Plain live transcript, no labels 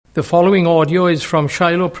The following audio is from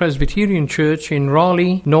Shiloh Presbyterian Church in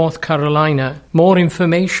Raleigh, North Carolina. More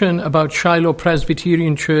information about Shiloh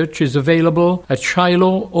Presbyterian Church is available at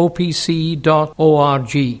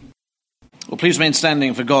shilohopc.org. Well, please remain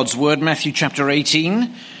standing for God's Word. Matthew chapter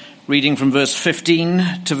 18, reading from verse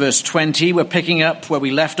 15 to verse 20. We're picking up where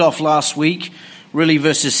we left off last week. Really,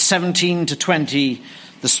 verses 17 to 20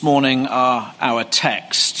 this morning are our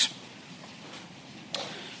text.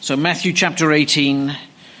 So Matthew chapter 18,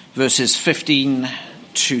 verses 15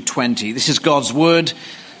 to 20. This is God's Word.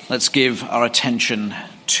 Let's give our attention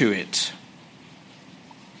to it.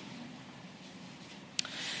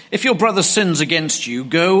 If your brother sins against you,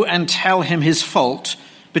 go and tell him his fault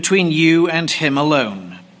between you and him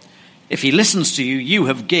alone. If he listens to you, you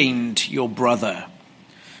have gained your brother.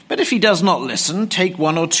 But if he does not listen, take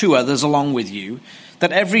one or two others along with you,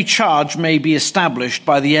 that every charge may be established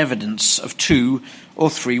by the evidence of 2 or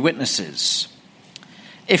 3 witnesses.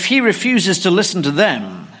 If he refuses to listen to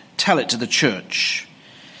them, tell it to the church.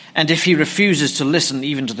 And if he refuses to listen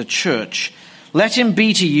even to the church, let him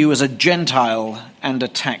be to you as a Gentile and a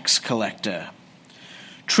tax collector.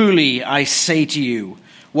 Truly, I say to you,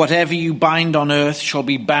 whatever you bind on earth shall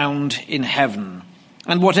be bound in heaven,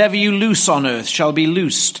 and whatever you loose on earth shall be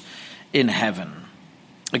loosed in heaven.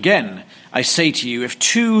 Again, I say to you, if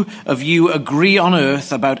 2 of you agree on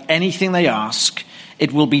earth about anything they ask,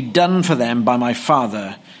 it will be done for them by my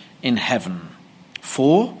Father in heaven.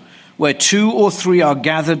 For where 2 or 3 are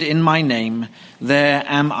gathered in my name, there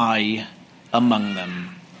am I among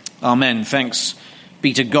them. Amen. Thanks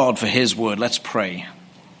be to God for his word. Let's pray.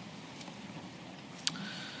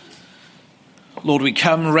 Lord, we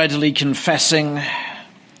come readily confessing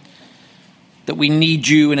that we need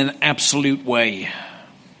you in an absolute way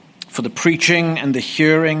for the preaching and the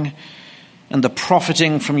hearing and the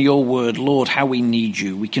profiting from your word. Lord, how we need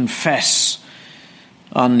you. We confess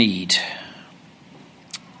our need.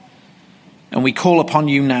 And we call upon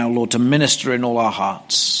you now, Lord, to minister in all our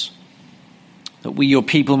hearts, that we, your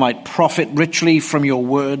people, might profit richly from your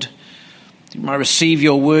word, that we might receive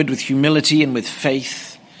your word with humility and with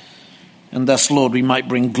faith, and thus, Lord, we might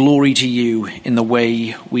bring glory to you in the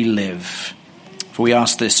way we live. For we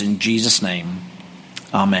ask this in Jesus' name.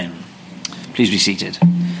 Amen. Please be seated.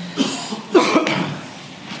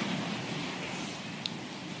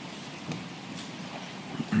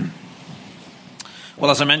 Well,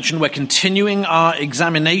 as I mentioned, we're continuing our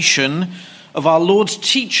examination of our Lord's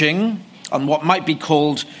teaching on what might be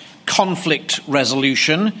called conflict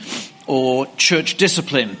resolution or church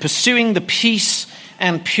discipline, pursuing the peace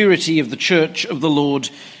and purity of the church of the Lord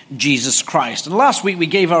Jesus Christ. And last week we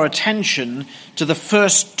gave our attention to the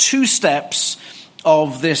first 2 steps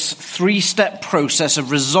of this 3-step process of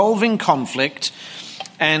resolving conflict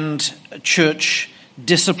and church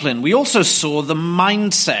discipline. We also saw the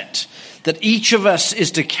mindset that each of us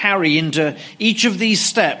is to carry into each of these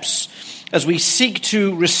steps as we seek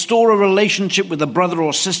to restore a relationship with a brother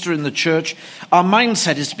or sister in the church. Our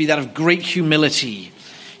mindset is to be that of great humility.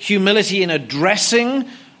 Humility in addressing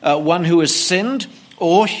one who has sinned,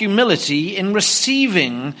 or humility in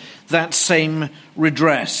receiving that same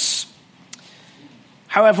redress.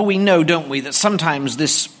 However, we know, don't we, that sometimes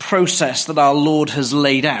this process that our Lord has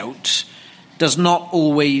laid out does not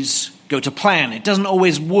always go to plan. It doesn't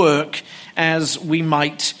always work as we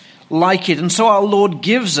might like it. And so our Lord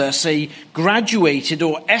gives us a graduated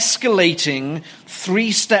or escalating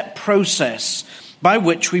 3-step process by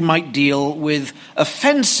which we might deal with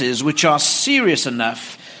offenses which are serious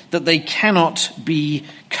enough that they cannot be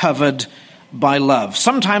covered by love.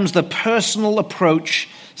 Sometimes the personal approach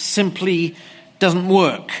simply doesn't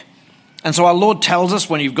work. And so our Lord tells us,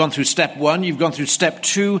 when you've gone through step 1, you've gone through step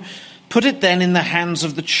 2, put it then in the hands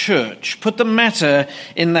of the church. Put the matter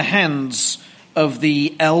in the hands of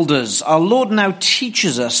the elders. Our Lord now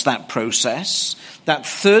teaches us that process, that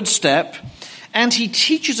 3rd step, and he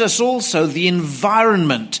teaches us also the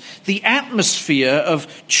environment, the atmosphere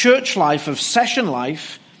of church life, of session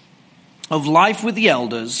life, of life with the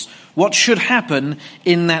elders, what should happen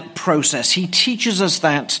in that process. He teaches us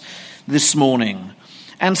that this morning.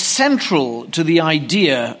 And central to the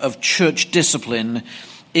idea of church discipline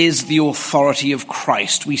is the authority of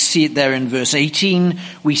Christ. We see it there in verse 18.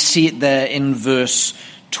 We see it there in verse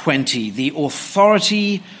 20. The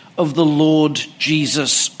authority of the Lord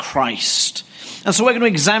Jesus Christ. And so we're going to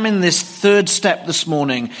examine this 3rd step this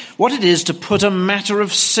morning, what it is to put a matter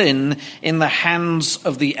of sin in the hands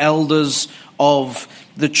of the elders of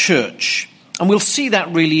the church. And we'll see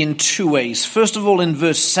that really in 2 ways. First of all, in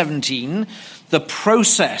verse 17, the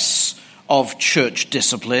process of church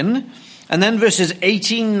discipline. And then verses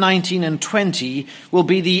 18, 19, and 20 will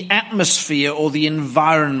be the atmosphere or the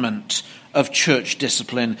environment of church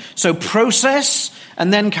discipline. So process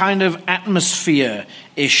and then kind of atmosphere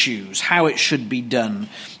issues, how it should be done.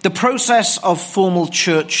 The process of formal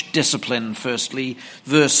church discipline, firstly,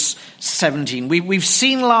 verse 17. We've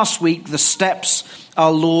seen last week the steps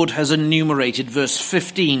our Lord has enumerated. Verse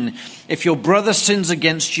 15, if your brother sins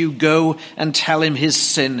against you, go and tell him his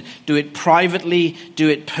sin. Do it privately, do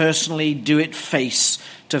it personally, do it face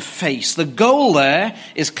to face. The goal there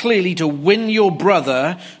is clearly to win your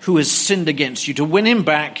brother who has sinned against you, to win him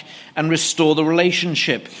back and restore the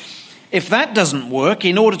relationship. If that doesn't work,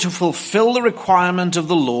 in order to fulfill the requirement of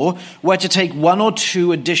the law, we're to take one or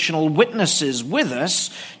two additional witnesses with us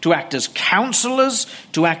to act as counselors,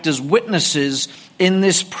 to act as witnesses in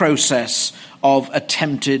this process of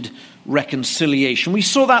attempted reconciliation. We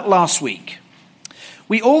saw that last week.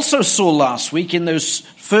 We also saw last week in those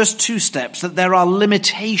first two steps that there are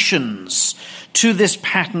limitations to this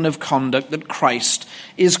pattern of conduct that Christ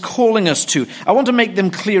is calling us to. I want to make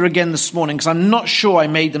them clear again this morning because I'm not sure I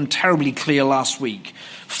made them terribly clear last week.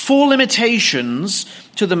 4 limitations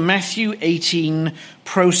to the Matthew 18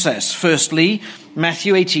 process. Firstly,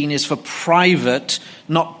 Matthew 18 is for private,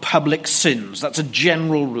 not public sins. That's a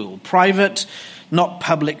general rule. Private, not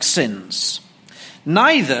public sins.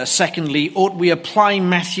 Neither, secondly, ought we apply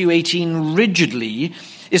Matthew 18 rigidly,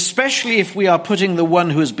 especially if we are putting the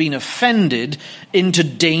one who has been offended into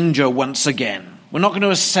danger once again. We're not going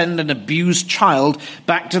to send an abused child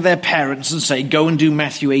back to their parents and say, go and do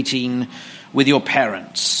Matthew 18 with your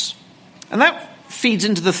parents. And that feeds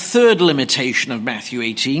into the third limitation of Matthew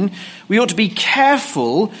 18. We ought to be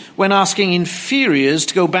careful when asking inferiors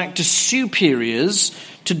to go back to superiors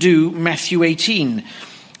to do Matthew 18.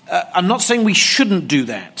 I'm not saying we shouldn't do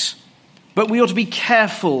that, but we ought to be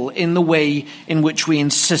careful in the way in which we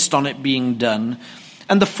insist on it being done.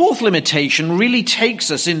 And the fourth limitation really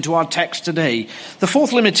takes us into our text today. The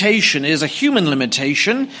fourth limitation is a human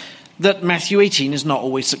limitation that Matthew 18 is not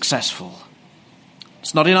always successful.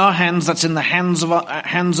 It's not in our hands, that's in the hands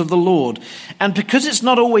of the Lord. And because it's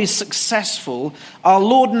not always successful, our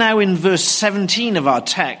Lord now in verse 17 of our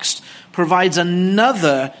text provides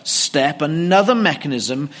another step, another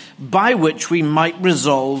mechanism by which we might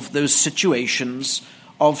resolve those situations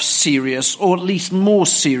of serious, or at least more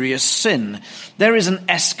serious sin. There is an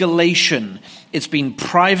escalation. It's been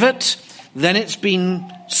private, then it's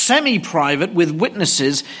been semi-private with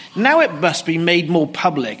witnesses. Now it must be made more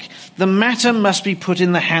public. The matter must be put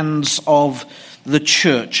in the hands of the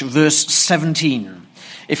church. Verse 17.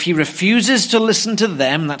 If he refuses to listen to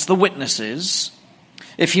them, that's the witnesses.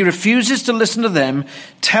 If he refuses to listen to them,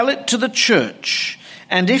 tell it to the church.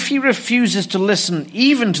 And if he refuses to listen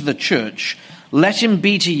even to the church, let him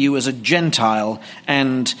be to you as a Gentile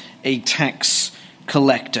and a tax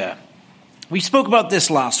collector. We spoke about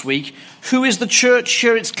this last week. Who is the church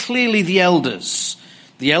here? It's clearly the elders.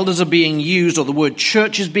 The elders are being used, or the word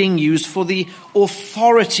church is being used for the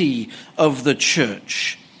authority of the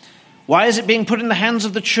church. Why is it being put in the hands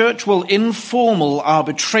of the church? Well, informal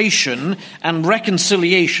arbitration and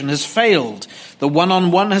reconciliation has failed. The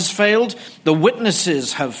one-on-one has failed. The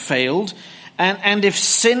witnesses have failed. And if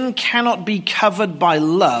sin cannot be covered by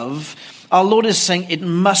love, our Lord is saying it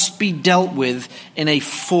must be dealt with in a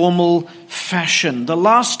formal fashion. The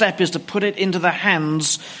last step is to put it into the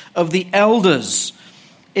hands of the elders.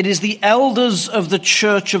 It is the elders of the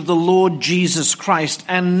church of the Lord Jesus Christ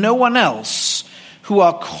and no one else who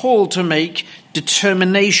are called to make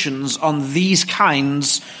determinations on these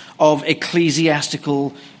kinds of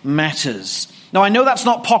ecclesiastical matters. Now, I know that's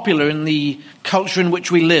not popular in the culture in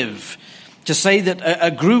which we live, to say that a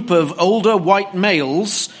group of older white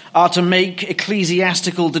males are to make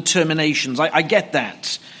ecclesiastical determinations. I get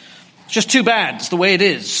that. It's just too bad. It's the way it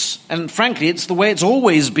is. And frankly, it's the way it's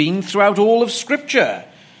always been throughout all of Scripture.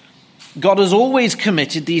 God has always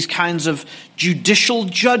committed these kinds of judicial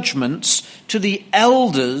judgments to the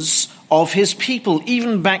elders of his people.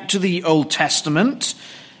 Even back to the Old Testament,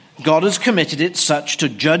 God has committed it such to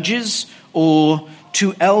judges or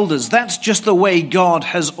to elders. That's just the way God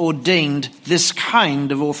has ordained this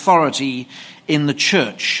kind of authority in the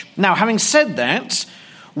church. Now, having said that,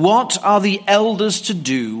 what are the elders to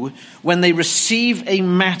do when they receive a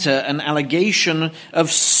matter, an allegation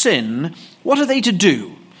of sin? What are they to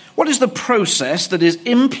do? What is the process that is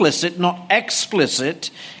implicit, not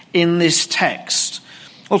explicit, in this text?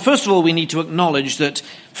 Well, first of all, we need to acknowledge that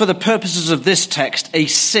for the purposes of this text, a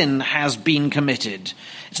sin has been committed.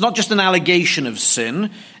 It's not just an allegation of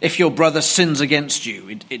sin. If your brother sins against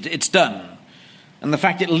you, it's done. And the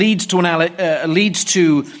fact it leads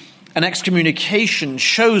to An excommunication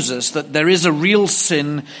shows us that there is a real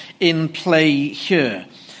sin in play here.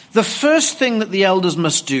 The first thing that the elders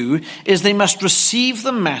must do is they must receive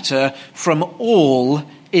the matter from all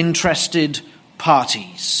interested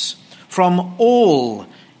parties. From all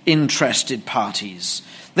interested parties.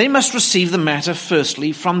 They must receive the matter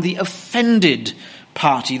firstly from the offended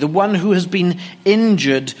party, the one who has been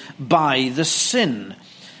injured by the sin.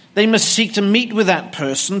 They must seek to meet with that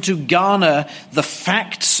person to garner the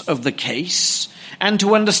facts of the case and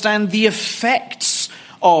to understand the effects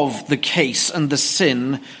of the case and the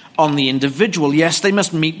sin on the individual. Yes, they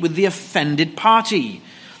must meet with the offended party.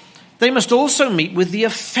 They must also meet with the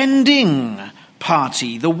offending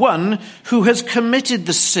party, the one who has committed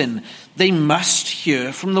the sin. They must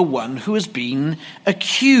hear from the one who has been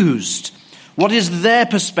accused. What is their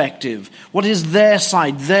perspective? What is their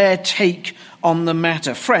side, their take on the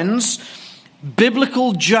matter? Friends,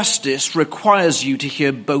 biblical justice requires you to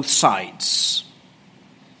hear both sides.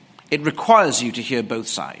 It requires you to hear both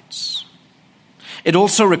sides. It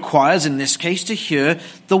also requires, in this case, to hear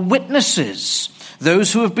the witnesses,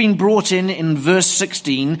 those who have been brought in verse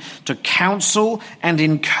 16 to counsel and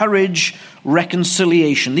encourage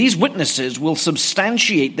reconciliation. These witnesses will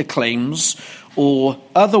substantiate the claims or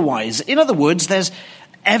otherwise. In other words, there's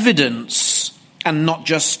evidence and not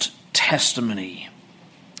just testimony.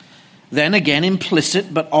 Then again,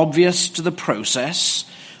 implicit but obvious to the process,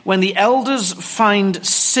 when the elders find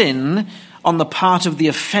sin on the part of the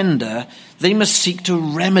offender, they must seek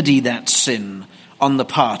to remedy that sin on the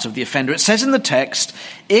part of the offender. It says in the text,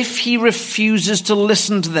 if he refuses to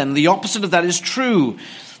listen to them, the opposite of that is true.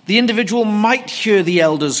 The individual might hear the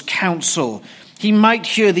elder's counsel. He might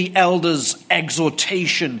hear the elder's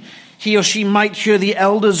exhortation. He or she might hear the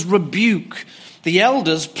elder's rebuke. The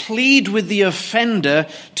elders plead with the offender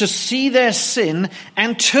to see their sin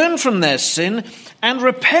and turn from their sin and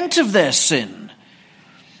repent of their sin.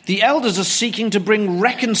 The elders are seeking to bring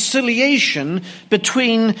reconciliation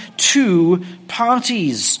between two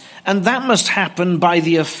parties, and that must happen by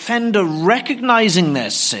the offender recognizing their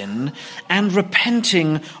sin and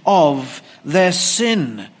repenting of their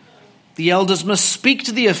sin. The elders must speak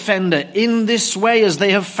to the offender in this way as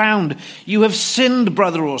they have found. You have sinned,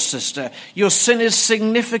 brother or sister. Your sin is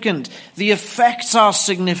significant. The effects are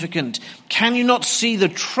significant. Can you not see the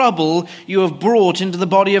trouble you have brought into the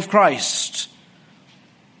body of Christ?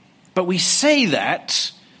 But we say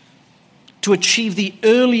that to achieve the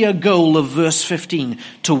earlier goal of verse 15,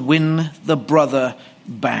 to win the brother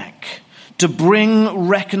back, to bring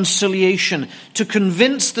reconciliation, to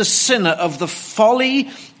convince the sinner of the folly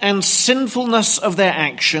and sinfulness of their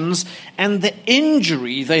actions and the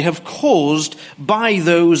injury they have caused by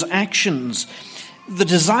those actions. The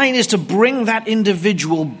design is to bring that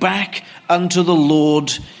individual back unto the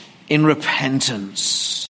Lord in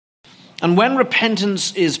repentance. And when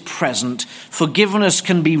repentance is present, forgiveness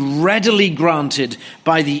can be readily granted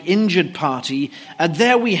by the injured party, and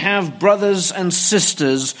there we have brothers and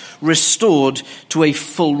sisters restored to a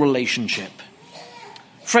full relationship.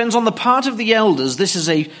 Friends, on the part of the elders, this is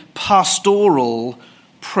a pastoral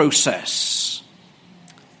process.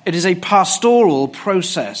 It is a pastoral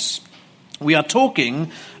process. We are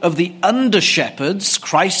talking of the under-shepherds,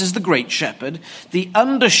 Christ is the great shepherd, the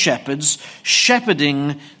under-shepherds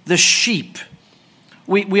shepherding the sheep.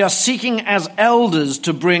 We are seeking as elders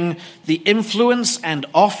to bring the influence and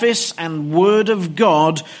office and word of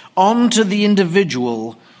God onto the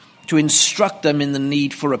individual to instruct them in the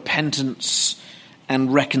need for repentance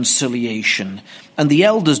and reconciliation. And the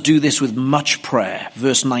elders do this with much prayer,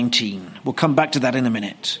 verse 19. We'll come back to that in a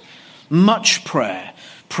minute. Much prayer.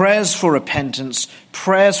 Prayers for repentance,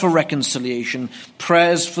 prayers for reconciliation,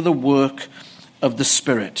 prayers for the work of the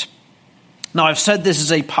Spirit. Now, I've said this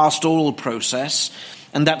is a pastoral process,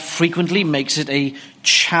 and that frequently makes it a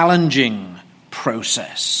challenging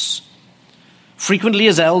process. Frequently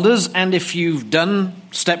as elders, and if you've done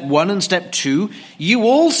step 1 and step 2, you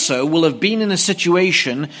also will have been in a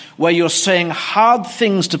situation where you're saying hard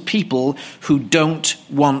things to people who don't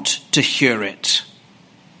want to hear it.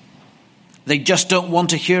 They just don't want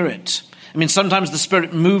to hear it. I mean, sometimes the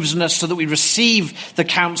Spirit moves in us so that we receive the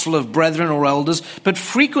counsel of brethren or elders, but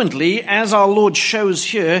frequently, as our Lord shows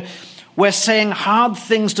here, we're saying hard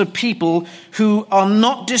things to people who are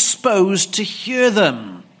not disposed to hear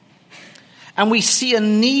them. And we see a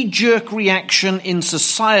knee-jerk reaction in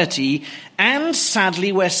society, and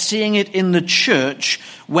sadly, we're seeing it in the church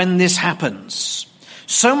when this happens.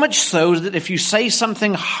 So much so that if you say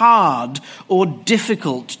something hard or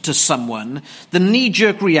difficult to someone, the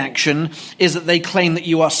knee-jerk reaction is that they claim that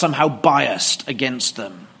you are somehow biased against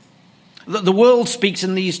them. The world speaks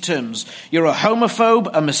in these terms. You're a homophobe,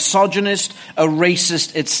 a misogynist, a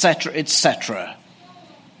racist, etc., etc.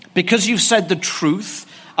 Because you've said the truth,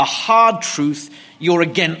 a hard truth, you're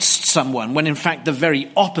against someone, when in fact the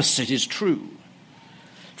very opposite is true.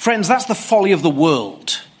 Friends, that's the folly of the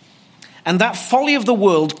world. And that folly of the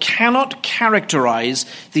world cannot characterize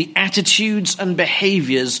the attitudes and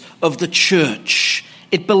behaviors of the church.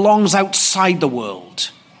 It belongs outside the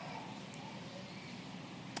world.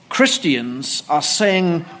 Christians are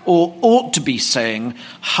saying, or ought to be saying,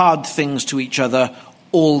 hard things to each other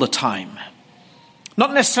all the time.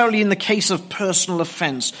 Not necessarily in the case of personal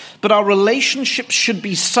offense, but our relationships should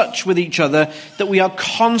be such with each other that we are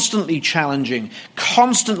constantly challenging,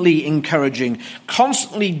 constantly encouraging,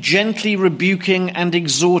 constantly gently rebuking and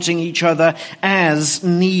exhorting each other as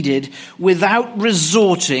needed, without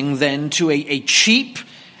resorting then to a cheap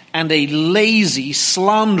and a lazy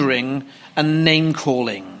slandering and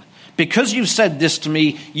name-calling. Because you've said this to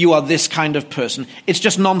me, you are this kind of person. It's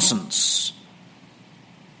just nonsense.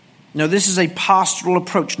 No, this is a pastoral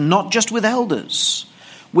approach, not just with elders.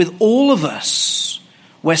 With all of us,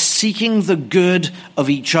 we're seeking the good of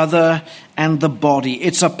each other and the body.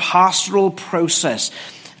 It's a pastoral process.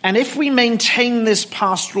 And if we maintain this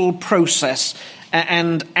pastoral process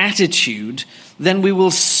and attitude, then we will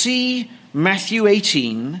see Matthew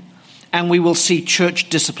 18 and we will see church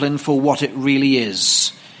discipline for what it really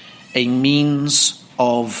is, a means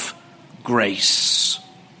of grace.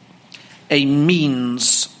 A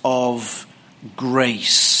means of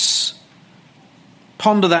grace.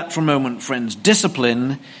 Ponder that for a moment, friends.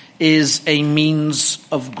 Discipline is a means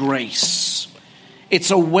of grace.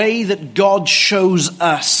 It's a way that God shows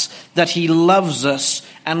us that he loves us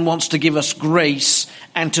and wants to give us grace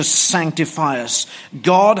and to sanctify us.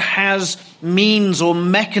 God has means or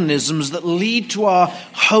mechanisms that lead to our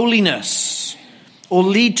holiness or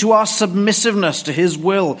lead to our submissiveness to his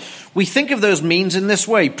will. We think of those means in this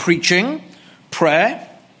way: preaching, prayer,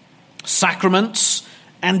 sacraments,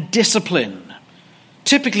 and discipline.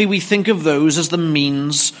 Typically, we think of those as the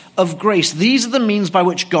means of grace. These are the means by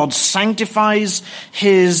which God sanctifies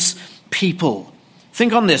his people.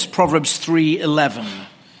 Think on this, Proverbs 3:11.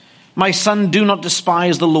 My son, do not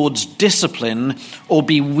despise the Lord's discipline or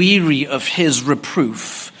be weary of his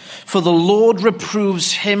reproof. For the Lord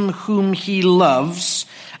reproves him whom he loves,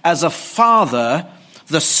 as a father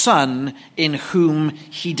the son in whom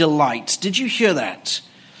he delights. Did you hear that?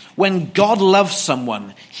 When God loves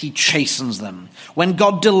someone, he chastens them. When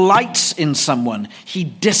God delights in someone, he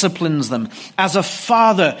disciplines them. As a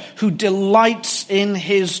father who delights in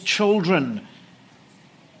his children.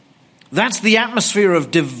 That's the atmosphere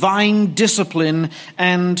of divine discipline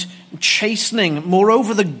and chastening.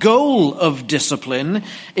 Moreover, the goal of discipline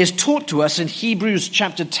is taught to us in Hebrews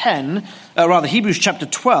chapter 12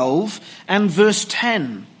 and verse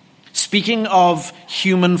 10. Speaking of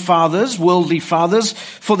human fathers, worldly fathers,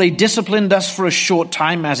 for they disciplined us for a short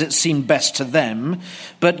time as it seemed best to them,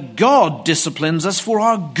 but God disciplines us for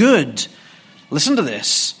our good. Listen to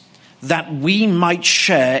this, that we might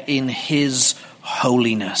share in his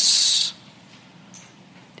holiness.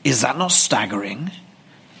 Is that not staggering?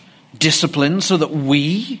 Discipline so that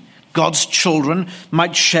we, God's children,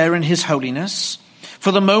 might share in his holiness.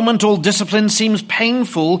 For the moment, all discipline seems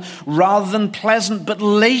painful rather than pleasant, but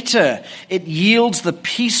later it yields the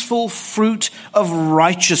peaceful fruit of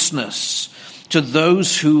righteousness to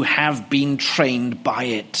those who have been trained by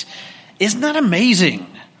it. Isn't that amazing?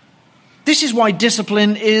 This is why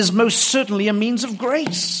discipline is most certainly a means of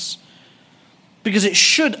grace, because it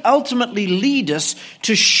should ultimately lead us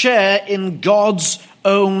to share in God's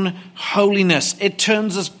own holiness. It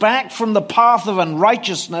turns us back from the path of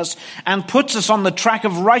unrighteousness and puts us on the track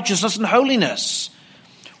of righteousness and holiness.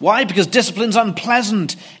 Why? Because discipline's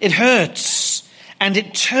unpleasant. It hurts. And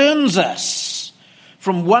it turns us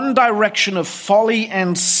from one direction of folly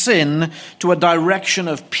and sin to a direction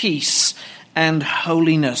of peace and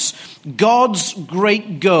holiness. God's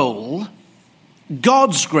great goal,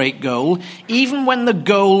 even when the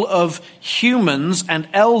goal of humans and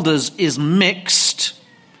elders is mixed,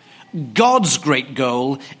 God's great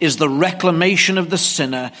goal is the reclamation of the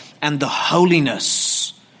sinner and the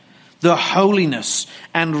holiness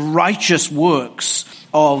and righteous works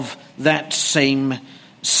of that same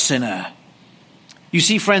sinner. You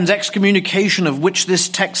see, friends, excommunication, of which this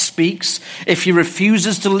text speaks, if he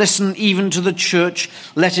refuses to listen even to the church,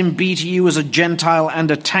 let him be to you as a Gentile and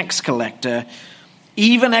a tax collector.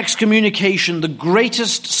 Even excommunication, the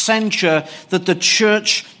greatest censure that the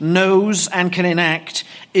church knows and can enact,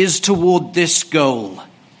 is toward this goal: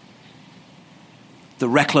 the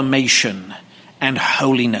reclamation and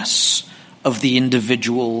holiness of the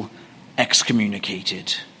individual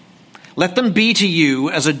excommunicated. Let them be to you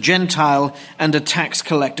as a Gentile and a tax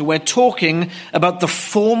collector. We're talking about the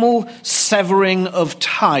formal severing of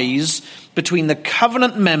ties between the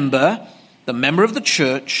covenant member, the member of the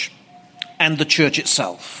church, and the church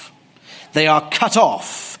itself. They are cut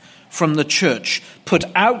off from the church, put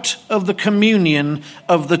out of the communion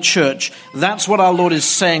of the church. That's what our Lord is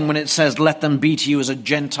saying when it says, let them be to you as a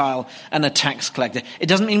Gentile and a tax collector. It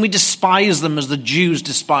doesn't mean we despise them as the Jews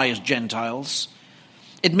despise Gentiles.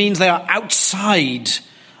 It means they are outside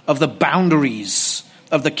of the boundaries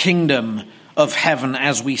of the kingdom of heaven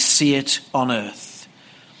as we see it on earth.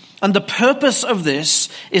 And the purpose of this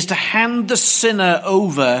is to hand the sinner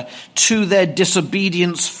over to their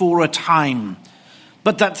disobedience for a time,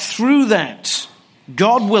 but that through that,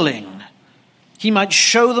 God willing, he might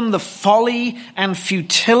show them the folly and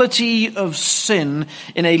futility of sin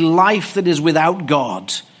in a life that is without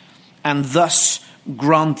God, and thus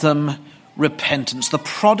grant them repentance. The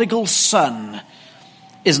prodigal son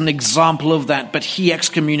is an example of that, but he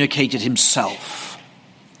excommunicated himself.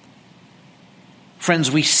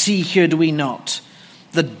 Friends, we see here, do we not,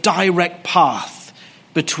 the direct path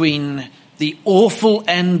between the awful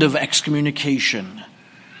end of excommunication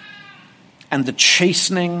and the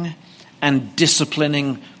chastening and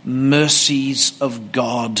disciplining mercies of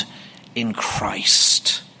God in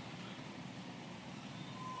Christ.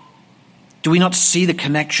 Do we not see the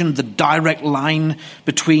connection, the direct line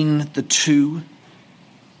between the two?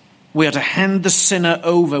 We are to hand the sinner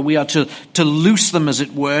over. We are to loose them, as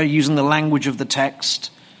it were, using the language of the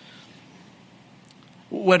text.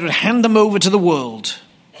 We're to hand them over to the world.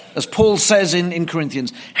 As Paul says in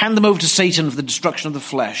Corinthians, hand them over to Satan for the destruction of the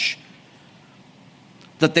flesh,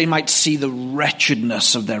 that they might see the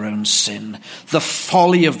wretchedness of their own sin, the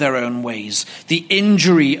folly of their own ways, the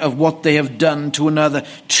injury of what they have done to another,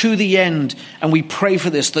 to the end. And we pray for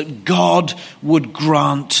this, that God would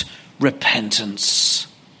grant repentance,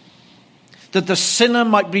 that the sinner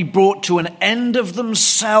might be brought to an end of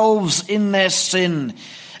themselves in their sin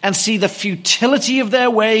and see the futility of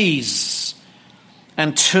their ways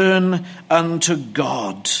and turn unto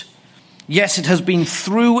God. Yes, it has been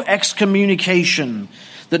through excommunication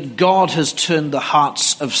that God has turned the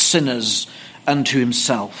hearts of sinners unto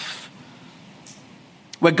himself.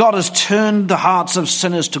 Where God has turned the hearts of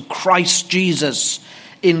sinners to Christ Jesus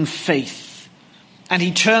in faith. And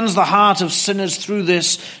he turns the heart of sinners through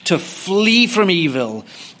this to flee from evil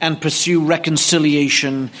and pursue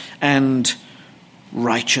reconciliation and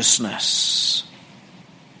righteousness.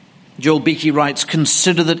 Joel Beakey writes,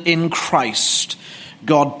 consider that in Christ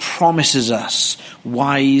God promises us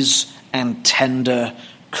wise and tender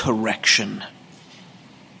correction.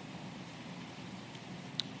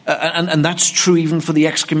 And that's true even for the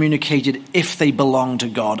excommunicated if they belong to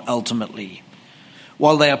God ultimately.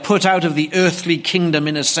 While they are put out of the earthly kingdom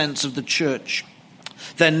in a sense of the church,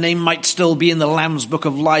 their name might still be in the Lamb's Book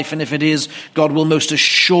of Life, and if it is, God will most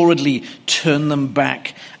assuredly turn them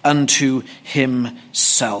back unto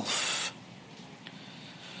himself.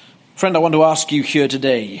 Friend, I want to ask you here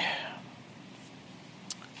today,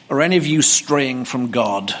 are any of you straying from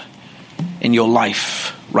God in your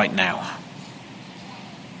life right now?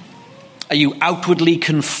 Are you outwardly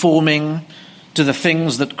conforming to the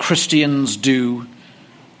things that Christians do,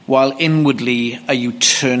 while inwardly are you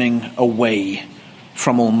turning away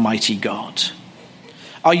from Almighty God?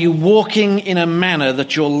 Are you walking in a manner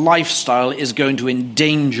that your lifestyle is going to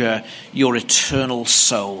endanger your eternal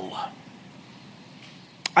soul?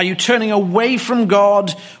 Are you turning away from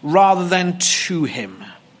God rather than to him?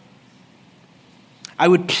 I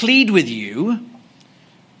would plead with you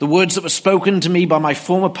the words that were spoken to me by my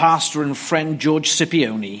former pastor and friend George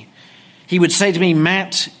Scipione. He would say to me,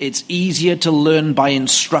 Matt, it's easier to learn by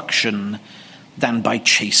instruction than by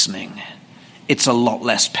chastening. It's a lot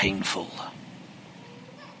less painful.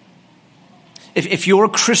 If you're a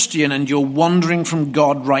Christian and you're wandering from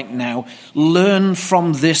God right now, learn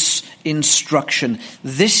from this instruction.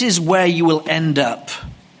 This is where you will end up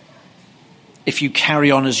if you carry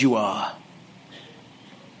on as you are.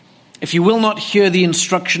 If you will not hear the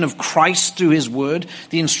instruction of Christ through his word,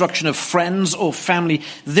 the instruction of friends or family,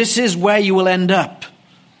 this is where you will end up.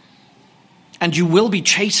 And you will be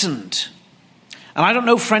chastened. And I don't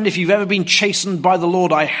know, friend, if you've ever been chastened by the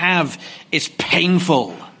Lord. I have. It's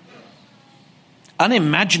painful.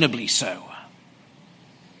 Unimaginably so.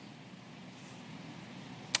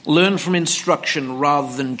 Learn from instruction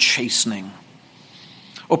rather than chastening.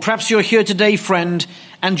 Or perhaps you're here today, friend,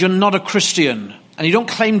 and you're not a Christian. And you don't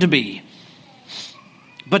claim to be,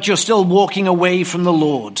 but you're still walking away from the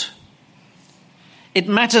Lord. It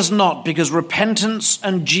matters not, because repentance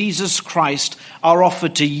and Jesus Christ are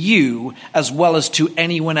offered to you as well as to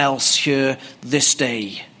anyone else here this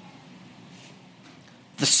day.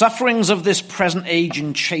 The sufferings of this present age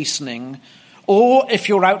in chastening, or if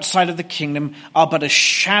you're outside of the kingdom, are but a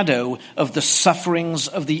shadow of the sufferings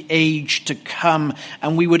of the age to come.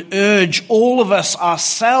 And we would urge all of us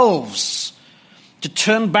ourselves to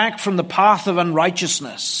turn back from the path of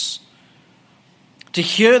unrighteousness, to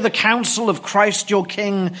hear the counsel of Christ your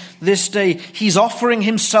King this day. He's offering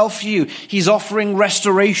himself you. He's offering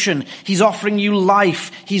restoration. He's offering you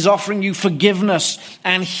life. He's offering you forgiveness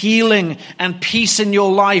and healing and peace in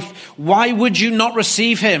your life. Why would you not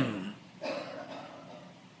receive him?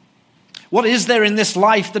 What is there in this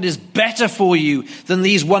life that is better for you than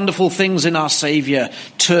these wonderful things in our Savior?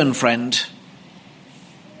 Turn, friend.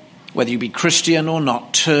 Whether you be Christian or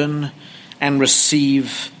not, turn and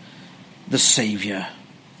receive the Savior.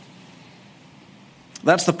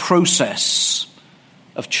 That's the process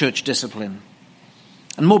of church discipline.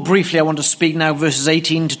 And more briefly, I want to speak now, verses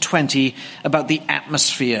 18 to 20, about the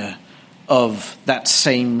atmosphere of that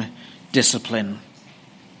same discipline.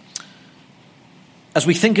 As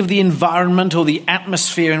we think of the environment or the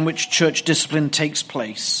atmosphere in which church discipline takes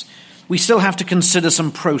place, we still have to consider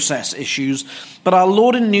some process issues, but our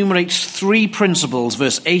Lord enumerates three principles,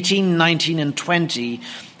 verse 18, 19, and 20,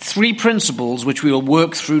 three principles which we will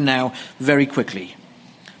work through now very quickly.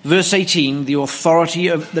 Verse 18, the authority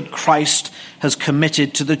that Christ has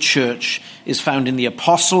committed to the church is found in the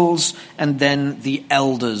apostles and then the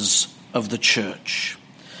elders of the church.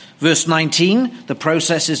 Verse 19, the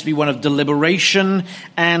process is to be one of deliberation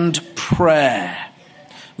and prayer.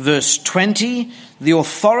 Verse 20, the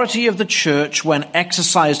authority of the church, when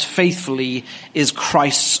exercised faithfully, is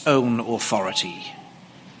Christ's own authority.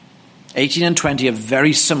 18 and 20 are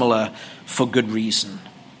very similar for good reason.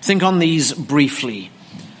 Think on these briefly.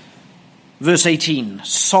 Verse 18,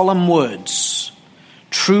 solemn words.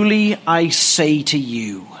 Truly I say to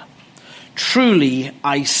you. Truly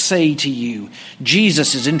I say to you.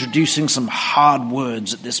 Jesus is introducing some hard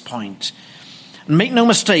words at this point. And make no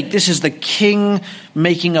mistake, this is the king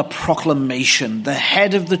making a proclamation, the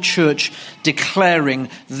head of the church declaring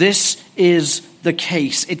this is the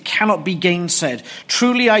case. It cannot be gainsaid.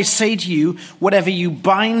 Truly I say to you, whatever you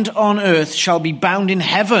bind on earth shall be bound in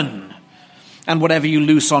heaven, and whatever you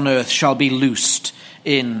loose on earth shall be loosed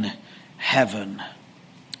in heaven.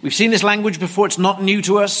 We've seen this language before. It's not new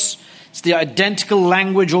to us. It's the identical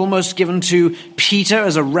language almost given to Peter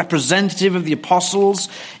as a representative of the apostles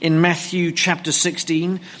in Matthew chapter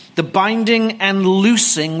 16. The binding and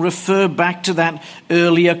loosing refer back to that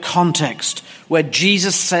earlier context where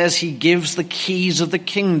Jesus says he gives the keys of the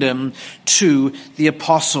kingdom to the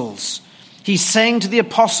apostles. He's saying to the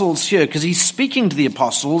apostles here, because he's speaking to the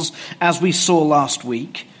apostles, as we saw last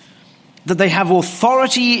week, that they have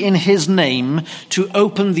authority in his name to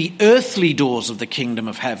open the earthly doors of the kingdom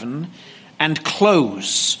of heaven and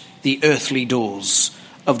close the earthly doors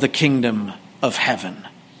of the kingdom of heaven.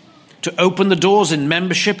 To open the doors in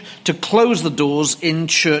membership, to close the doors in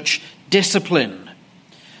church discipline.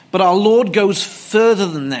 But our Lord goes further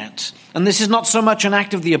than that. And this is not so much an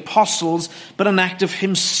act of the apostles, but an act of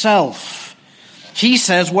himself. He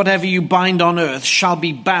says, whatever you bind on earth shall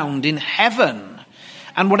be bound in heaven.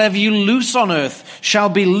 And whatever you loose on earth shall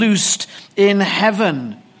be loosed in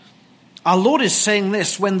heaven. Our Lord is saying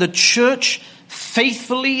this: when the church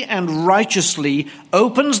faithfully and righteously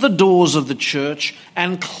opens the doors of the church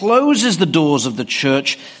and closes the doors of the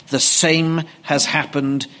church, the same has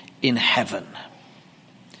happened in heaven.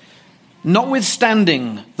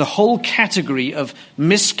 Notwithstanding the whole category of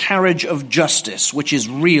miscarriage of justice, which is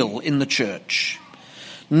real in the church,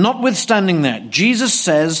 notwithstanding that, Jesus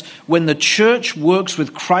says when the church works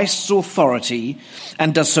with Christ's authority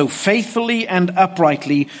and does so faithfully and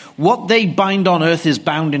uprightly, what they bind on earth is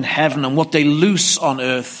bound in heaven, and what they loose on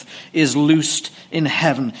earth is loosed in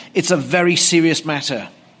heaven. It's a very serious matter.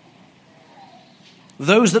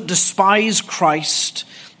 Those that despise Christ,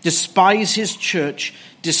 despise his church,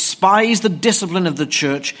 despise the discipline of the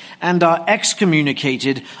church, and are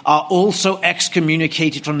excommunicated, are also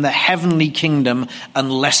excommunicated from the heavenly kingdom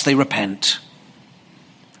unless they repent.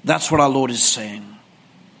 That's what our Lord is saying.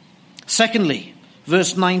 Secondly,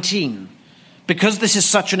 verse 19, because this is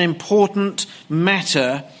such an important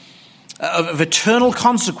matter of eternal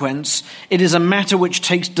consequence, it is a matter which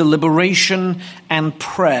takes deliberation and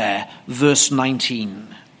prayer. Verse 19.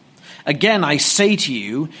 Again, I say to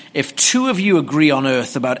you, if two of you agree on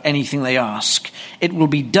earth about anything they ask, it will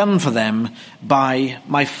be done for them by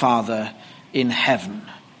my Father in heaven.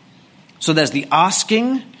 So there's the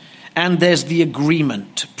asking and there's the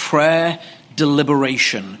agreement, prayer,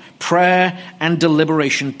 deliberation. Prayer and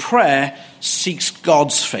deliberation. Prayer seeks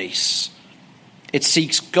God's face. It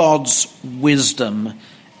seeks God's wisdom.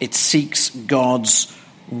 It seeks God's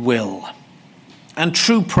will. And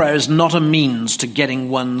true prayer is not a means to getting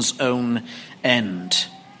one's own end.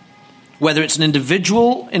 Whether it's an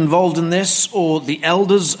individual involved in this or the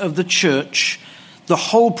elders of the church, the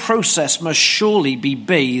whole process must surely be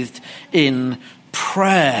bathed in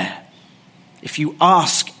prayer. If you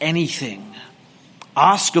ask anything,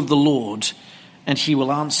 ask of the Lord, and he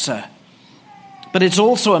will answer. But it's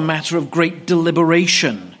also a matter of great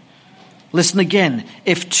deliberation. Listen again.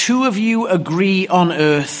 If two of you agree on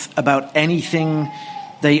earth about anything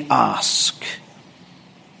they ask.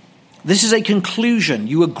 This is a conclusion.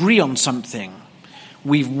 You agree on something.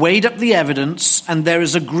 We've weighed up the evidence, and there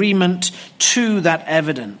is agreement to that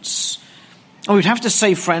evidence. And we'd have to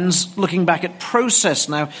say, friends, looking back at process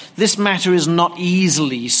now, this matter is not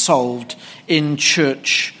easily solved in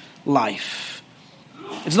church life.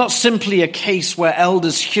 It's not simply a case where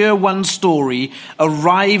elders hear one story,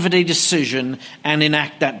 arrive at a decision, and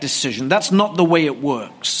enact that decision. That's not the way it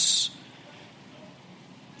works.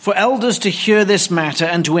 For elders to hear this matter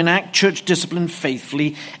and to enact church discipline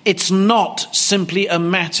faithfully, it's not simply a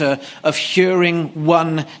matter of hearing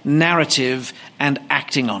one narrative and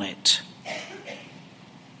acting on it.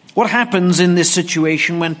 What happens in this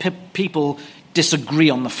situation when people disagree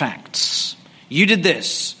on the facts? You did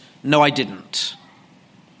this. No, I didn't.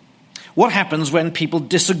 What happens when people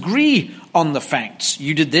disagree on the facts?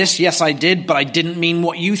 You did this. Yes, I did, but I didn't mean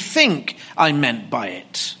what you think I meant by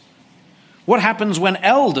it. What happens when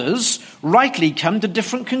elders rightly come to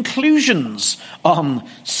different conclusions on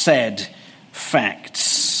said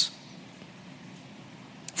facts?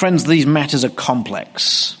 Friends, these matters are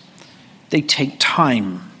complex. They take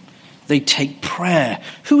time. They take prayer.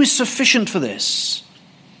 Who is sufficient for this?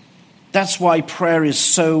 That's why prayer is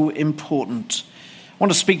so important. I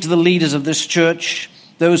want to speak to the leaders of this church,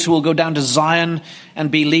 those who will go down to Zion and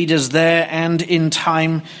be leaders there and in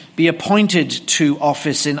time be appointed to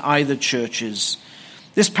office in either churches.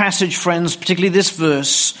 This passage, friends, particularly this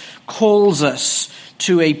verse, calls us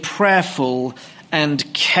to a prayerful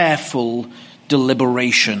and careful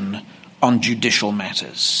deliberation on judicial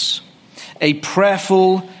matters. A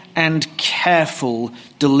prayerful and careful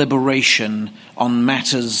deliberation on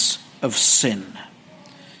matters of sin.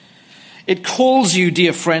 It calls you,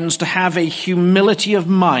 dear friends, to have a humility of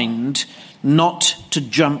mind, not to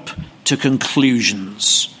jump to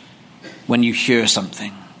conclusions when you hear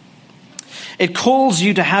something. It calls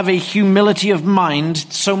you to have a humility of mind,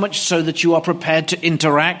 so much so that you are prepared to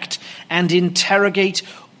interact and interrogate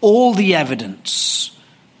all the evidence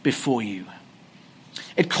before you.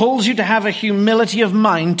 It calls you to have a humility of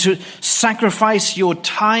mind to sacrifice your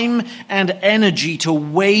time and energy to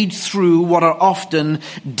wade through what are often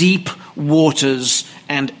deep waters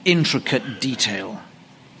and intricate detail.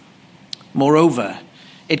 Moreover,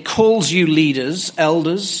 it calls you leaders,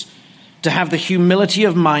 elders, to have the humility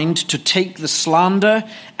of mind to take the slander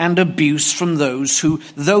and abuse from those who,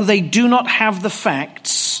 though they do not have the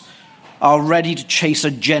facts, are ready to chase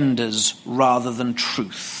agendas rather than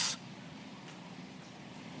truth.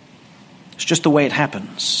 It's just the way it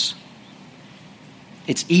happens.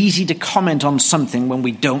 It's easy to comment on something when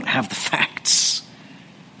we don't have the facts.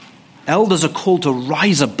 Elders are called to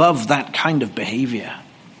rise above that kind of behavior.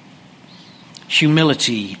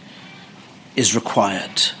 Humility is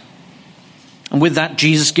required. And with that,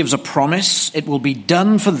 Jesus gives a promise. It will be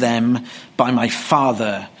done for them by my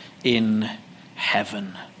Father in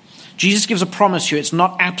heaven. Jesus gives a promise here. It's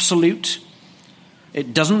not absolute.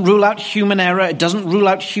 It doesn't rule out human error. It doesn't rule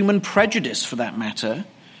out human prejudice, for that matter.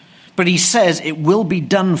 But he says it will be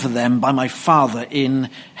done for them by my Father in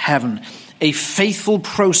heaven. A faithful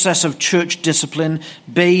process of church discipline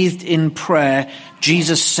bathed in prayer.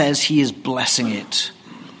 Jesus says he is blessing it.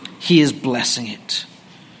 He is blessing it.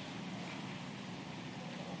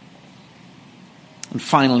 And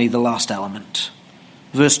finally, the last element.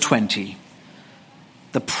 Verse 20.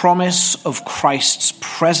 The promise of Christ's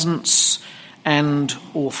presence and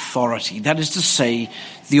authority. That is to say,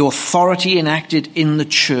 the authority enacted in the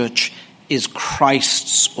church is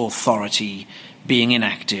Christ's authority being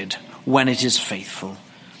enacted when it is faithful.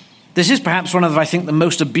 This is perhaps one of, I think, the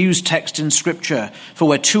most abused texts in Scripture. For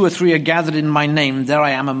where two or three are gathered in my name, there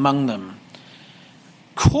I am among them.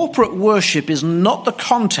 Corporate worship is not the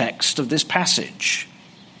context of this passage.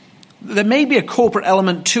 There may be a corporate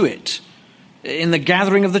element to it, in the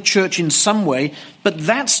gathering of the church in some way, but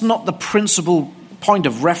that's not the principal point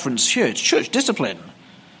of reference here. It's church discipline.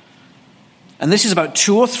 And this is about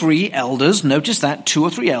two or three elders. Notice that, two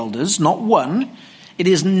or three elders, not one. It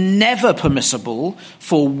is never permissible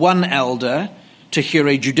for one elder to hear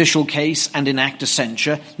a judicial case and enact a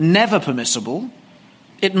censure. Never permissible.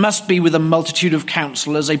 It must be with a multitude of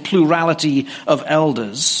counselors, a plurality of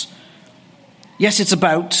elders. Yes, it's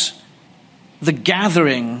about the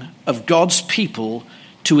gathering of God's people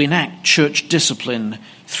to enact church discipline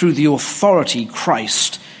through the authority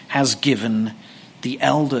Christ has given the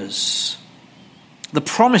elders. The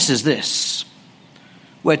promise is this: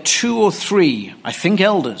 where 2 or 3, I think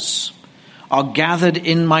elders, are gathered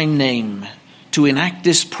in my name to enact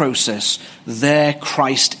this process, there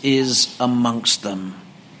Christ is amongst them.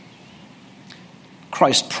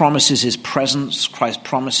 Christ promises his presence. Christ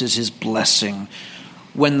promises his blessing.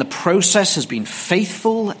 When the process has been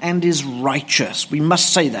faithful and is righteous, we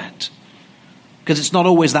must say that, because it's not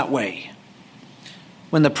always that way.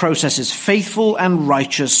 When the process is faithful and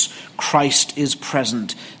righteous, Christ is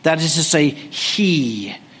present. That is to say,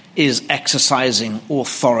 he is exercising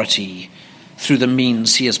authority through the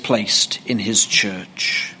means he has placed in his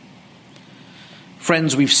church.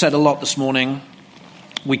 Friends, we've said a lot this morning.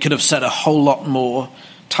 We could have said a whole lot more.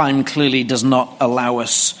 Time clearly does not allow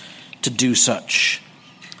us to do such.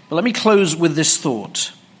 But let me close with this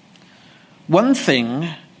thought. One thing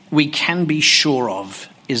we can be sure of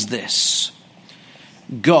is this: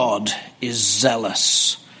 God is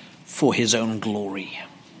zealous for his own glory.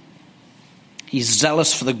 He's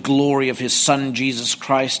zealous for the glory of his Son, Jesus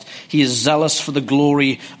Christ. He is zealous for the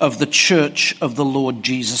glory of the church of the Lord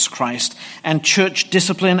Jesus Christ. And church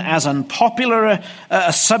discipline, as unpopular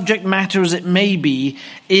a subject matter as it may be,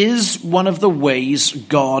 is one of the ways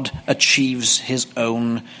God achieves his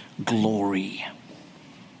own glory.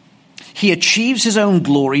 He achieves his own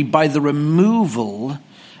glory by the removal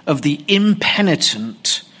of the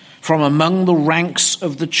impenitent from among the ranks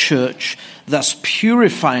of the church, thus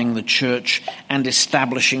purifying the church and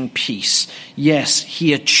establishing peace. Yes,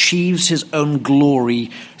 he achieves his own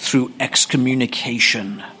glory through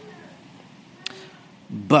excommunication.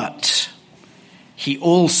 But he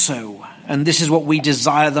also, and this is what we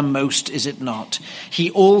desire the most, is it not?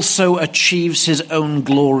 He also achieves his own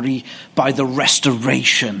glory by the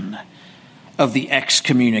restoration of the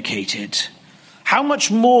excommunicated. How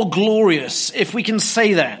much more glorious, if we can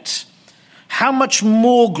say that, how much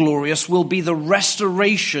more glorious will be the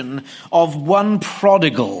restoration of one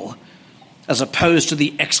prodigal as opposed to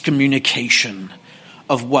the excommunication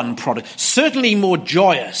of one prodigal? Certainly more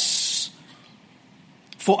joyous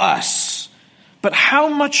for us, but how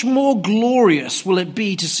much more glorious will it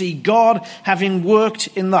be to see God having worked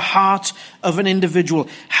in the heart of an individual?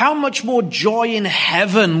 How much more joy in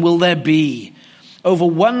heaven will there be over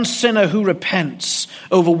one sinner who repents,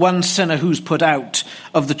 over one sinner who's put out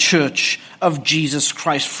of the church of Jesus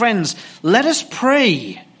Christ? Friends, let us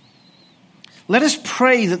pray. Let us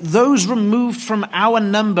pray that those removed from our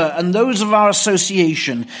number and those of our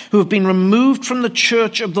association who have been removed from the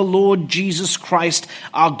church of the Lord Jesus Christ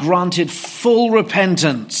are granted full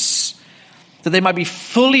repentance, that they might be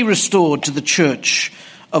fully restored to the church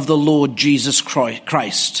of the Lord Jesus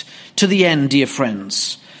Christ. To the end, dear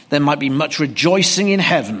friends, there might be much rejoicing in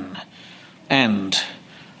heaven and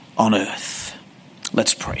on earth.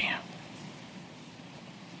 Let's pray.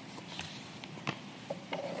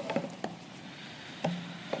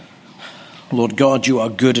 Lord God, you are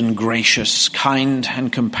good and gracious, kind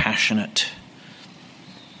and compassionate.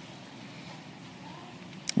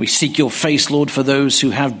 We seek your face, Lord, for those who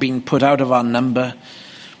have been put out of our number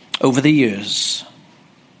over the years,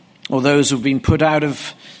 or those who have been put out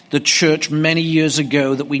of the church many years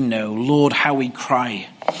ago that we know. Lord, how we cry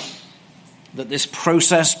that this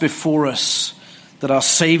process before us that our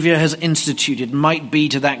Savior has instituted might be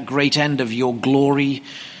to that great end of your glory.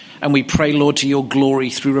 And we pray, Lord, to your glory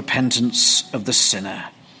through repentance of the sinner.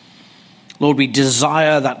 Lord, we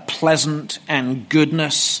desire that pleasant and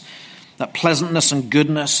goodness, that pleasantness and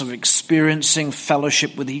goodness of experiencing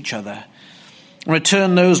fellowship with each other.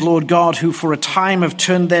 Return those, Lord God, who for a time have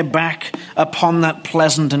turned their back upon that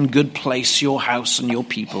pleasant and good place, your house and your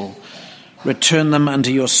people. Return them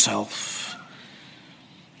unto yourself.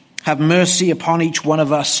 Have mercy upon each one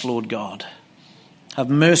of us, Lord God. Have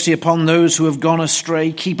mercy upon those who have gone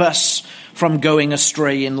astray. Keep us from going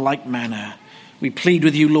astray in like manner. We plead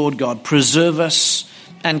with you, Lord God, preserve us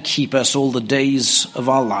and keep us all the days of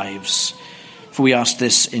our lives. For we ask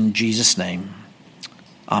this in Jesus' name.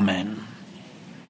 Amen.